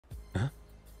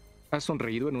¿Has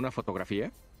sonreído en una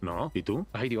fotografía? No, ¿y tú?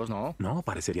 Ay, Dios, no. No,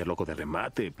 parecería loco de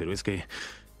remate, pero es que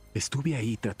estuve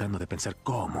ahí tratando de pensar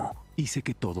cómo hice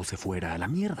que todo se fuera a la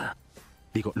mierda.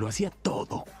 Digo, lo hacía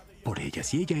todo por ella.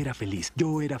 Si ella era feliz,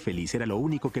 yo era feliz, era lo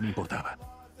único que me importaba.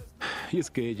 Y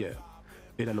es que ella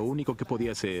era lo único que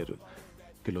podía hacer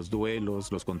que los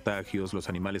duelos, los contagios, los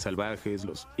animales salvajes,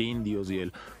 los indios y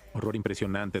el horror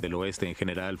impresionante del oeste en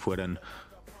general fueran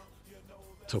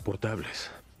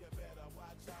soportables.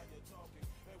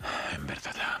 En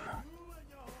verdad la amo.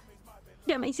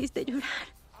 Ya me hiciste llorar.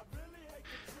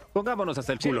 Pongámonos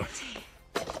hasta el culo. Sí.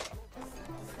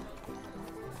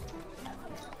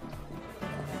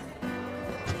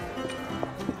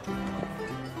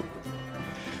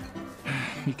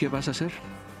 ¿Y qué vas a hacer?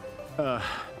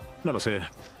 No lo sé.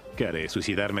 ¿Qué haré?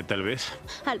 ¿Suicidarme tal vez?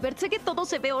 Albert, sé que todo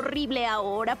se ve horrible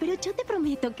ahora, pero yo te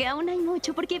prometo que aún hay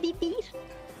mucho por qué vivir.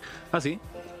 ¿Ah, sí?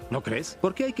 ¿No crees?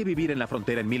 ¿Por qué hay que vivir en la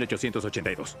frontera en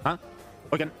 1882? ¿Ah?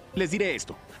 Oigan, les diré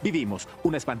esto. Vivimos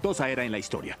una espantosa era en la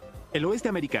historia. El oeste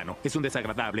americano es un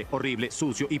desagradable, horrible,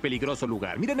 sucio y peligroso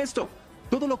lugar. Miren esto.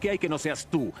 Todo lo que hay que no seas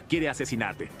tú quiere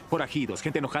asesinarte. Forajidos,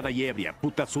 gente enojada y ebria,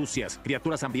 putas sucias,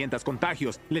 criaturas hambrientas,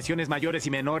 contagios, lesiones mayores y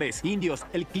menores, indios,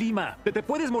 el clima. Te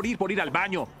puedes morir por ir al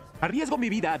baño. Arriesgo mi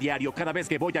vida a diario cada vez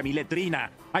que voy a mi letrina.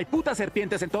 Hay putas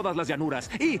serpientes en todas las llanuras.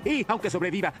 Y, aunque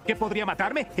sobreviva, ¿qué podría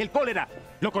matarme? El cólera.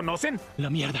 ¿Lo conocen? La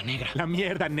mierda negra. La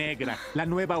mierda negra. La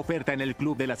nueva oferta en el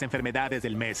club de las enfermedades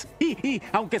del mes. Y,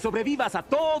 aunque sobrevivas a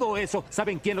todo eso,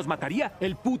 ¿saben quién los mataría?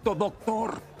 El puto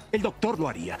doctor. El doctor lo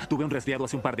haría. Tuve un resfriado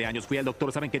hace un par de años. Fui al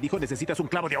doctor. ¿Saben qué dijo? Necesitas un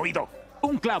clavo de oído.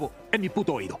 Un clavo en mi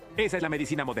puto oído. Esa es la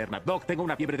medicina moderna. Doc, tengo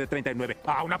una fiebre de 39.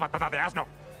 ¡Ah, una patada de asno!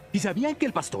 ¿Y sabían que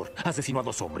el pastor asesinó a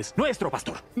 2 hombres? Nuestro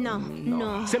pastor.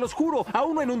 No. Se los juro, a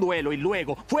uno en un duelo y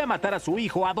luego fue a matar a su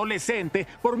hijo adolescente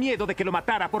por miedo de que lo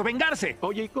matara por vengarse.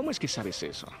 Oye, ¿y cómo es que sabes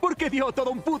eso? Porque dio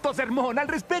todo un puto sermón al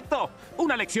respecto.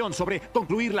 Una lección sobre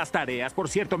concluir las tareas. Por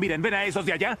cierto, miren, ¿ven a esos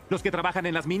de allá? Los que trabajan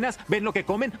en las minas, ¿ven lo que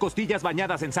comen? Costillas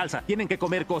bañadas en salsa. Tienen que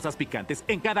comer cosas picantes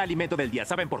en cada alimento del día.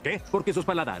 ¿Saben por qué? Porque sus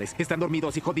paladares están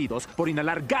dormidos y jodidos por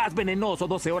inhalar gas venenoso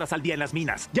 12 horas al día en las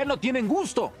minas. Ya no tienen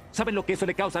gusto. ¿Saben lo que eso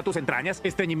le causa a tus entrañas?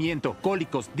 Estreñimiento,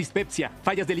 cólicos, dispepsia,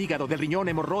 fallas del hígado, del riñón,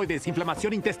 hemorroides,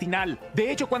 inflamación intestinal. De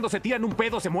hecho, cuando se tiran un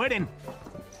pedo se mueren.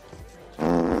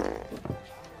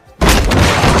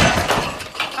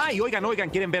 Ay, oigan,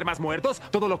 ¿quieren ver más muertos?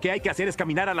 Todo lo que hay que hacer es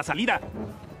caminar a la salida.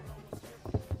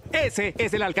 Ese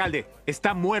es el alcalde.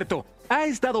 Está muerto. Ha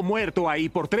estado muerto ahí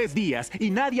por 3 días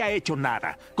y nadie ha hecho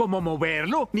nada. Como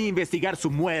moverlo, ni investigar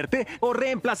su muerte o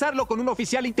reemplazarlo con un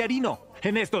oficial interino.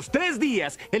 En estos 3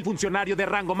 días, el funcionario de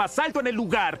rango más alto en el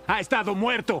lugar ha estado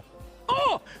muerto.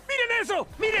 ¡Oh! ¡Miren eso!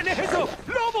 ¡Miren eso!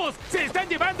 ¡Lobos! ¡Se están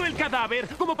llevando el cadáver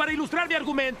como para ilustrar mi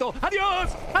argumento!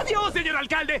 ¡Adiós! ¡Adiós, señor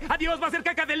alcalde! ¡Adiós! ¡Va a ser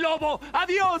caca del lobo!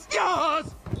 ¡Adiós!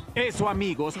 ¡Dios! Eso,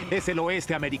 amigos, es el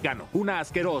oeste americano. Una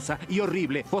asquerosa y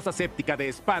horrible fosa séptica de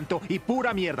espanto y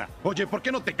pura mierda. Oye, ¿por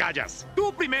qué no te callas?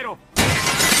 ¡Tú primero!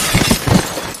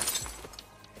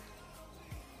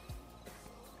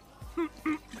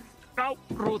 ¡Au!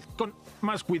 Ruth, con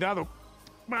más cuidado.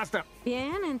 Basta.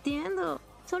 Bien, entiendo.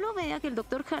 Solo vea que el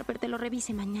doctor Harper te lo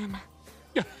revise mañana.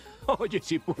 Oye,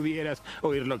 si pudieras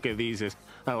oír lo que dices.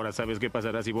 Ahora sabes qué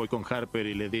pasará si voy con Harper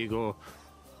y le digo...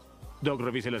 Doc,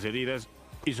 revise las heridas.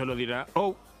 Y solo dirá,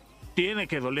 oh, tiene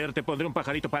que doler, te pondré un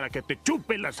pajarito para que te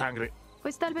chupe la sangre.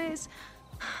 Pues tal vez...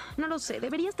 No lo sé,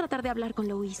 deberías tratar de hablar con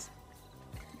Luis.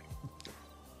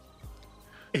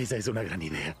 Esa es una gran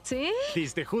idea. ¿Sí?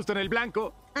 Diste justo en el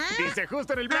blanco. Diste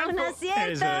justo en el blanco. Aún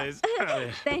acierto. Eso es. A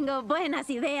ver. Tengo buenas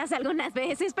ideas algunas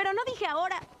veces, pero no dije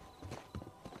ahora.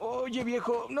 Oye,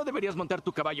 viejo, no deberías montar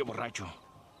tu caballo borracho.